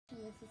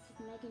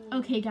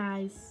Okay,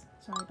 guys.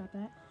 Sorry about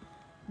that.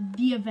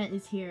 The event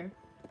is here.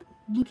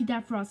 Look at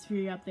that Frost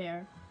Fury up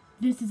there.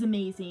 This is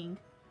amazing.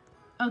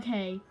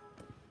 Okay.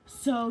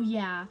 So,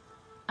 yeah.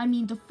 I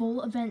mean, the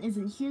full event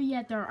isn't here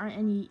yet. There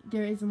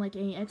isn't, like,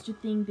 any extra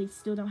thing. They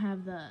still don't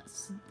have the,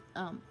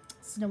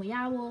 Snowy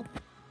Owl.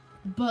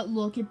 But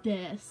look at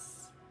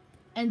this.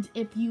 And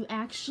if you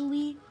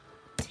actually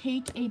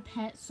take a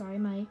pet... Sorry,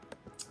 my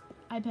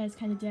iPad is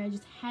kind of dead. I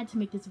just had to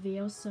make this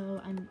video,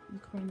 so I'm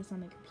recording this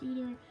on my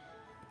computer.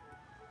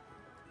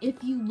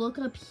 If you look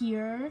up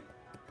here,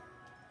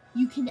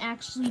 you can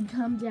actually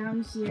come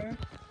down here.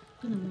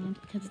 I'm gonna land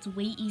because it's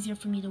way easier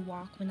for me to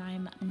walk when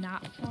I'm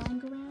not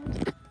flying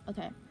around.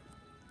 Okay.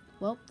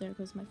 Well, there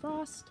goes my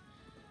Frost.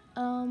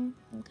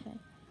 Okay.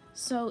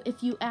 So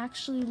if you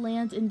actually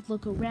land and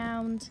look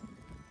around,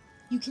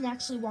 you can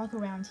actually walk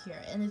around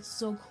here, and it's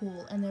so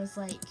cool. And there's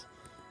like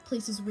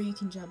places where you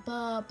can jump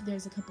up.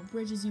 There's a couple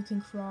bridges you can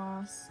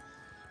cross,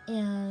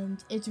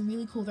 and it's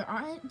really cool. There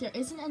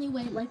isn't any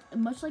way, like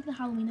much like the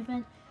Halloween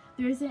event,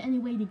 there isn't any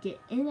way to get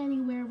in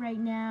anywhere right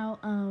now.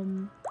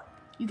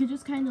 You can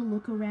just kind of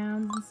look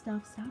around and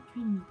stuff. Stop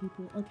trading me,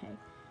 people. Okay.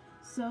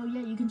 So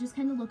yeah, you can just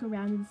kind of look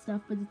around and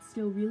stuff, but it's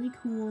still really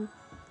cool.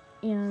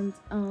 And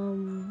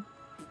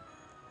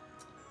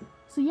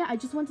so yeah, I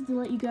just wanted to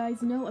let you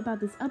guys know about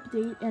this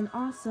update. And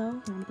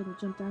also, I'm gonna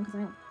jump down because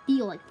I don't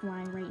feel like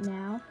flying right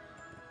now.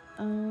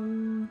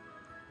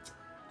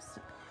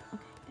 So,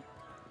 okay.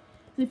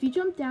 So if you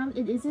jump down,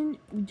 it isn't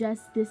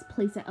just this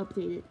place that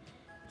updated.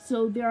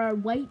 So there are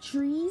white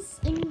trees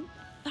in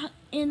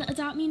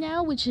Adopt Me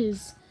Now, which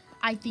is,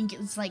 I think,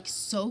 is like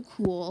so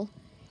cool.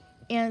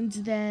 And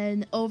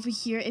then over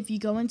here, if you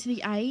go into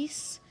the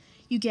ice,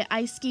 you get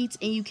ice skates,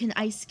 and you can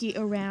ice skate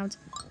around.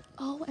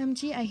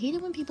 OMG, I hate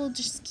it when people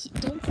just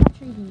don't stop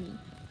trading me.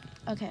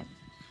 Okay.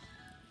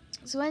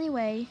 So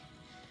anyway,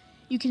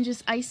 you can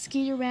just ice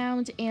skate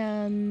around,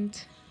 and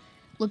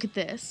look at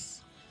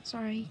this.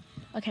 Sorry.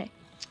 Okay.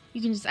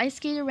 You can just ice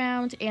skate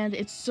around, and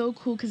it's so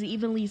cool because it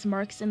even leaves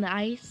marks in the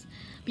ice.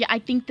 But yeah, I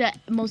think the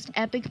most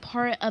epic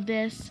part of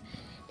this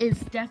is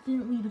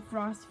definitely the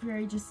Frost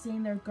Fury just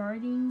sitting there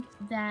guarding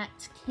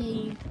that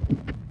cave.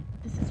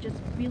 This is just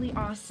really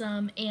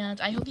awesome, and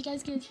I hope you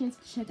guys get a chance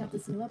to check out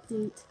this new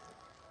update.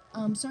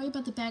 Sorry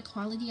about the bad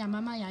quality. I'm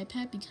on my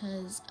iPad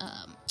because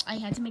I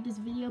had to make this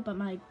video, but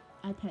my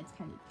iPad's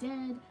kind of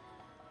dead.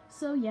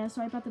 So yeah,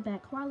 sorry about the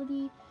bad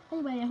quality.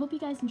 Anyway, I hope you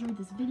guys enjoyed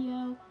this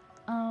video.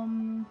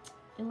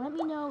 And let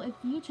me know if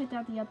you checked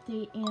out the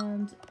update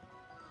and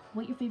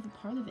what your favorite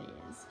part of it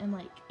is, and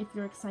like if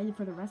you're excited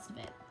for the rest of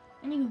it.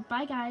 Anywho,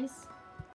 bye guys!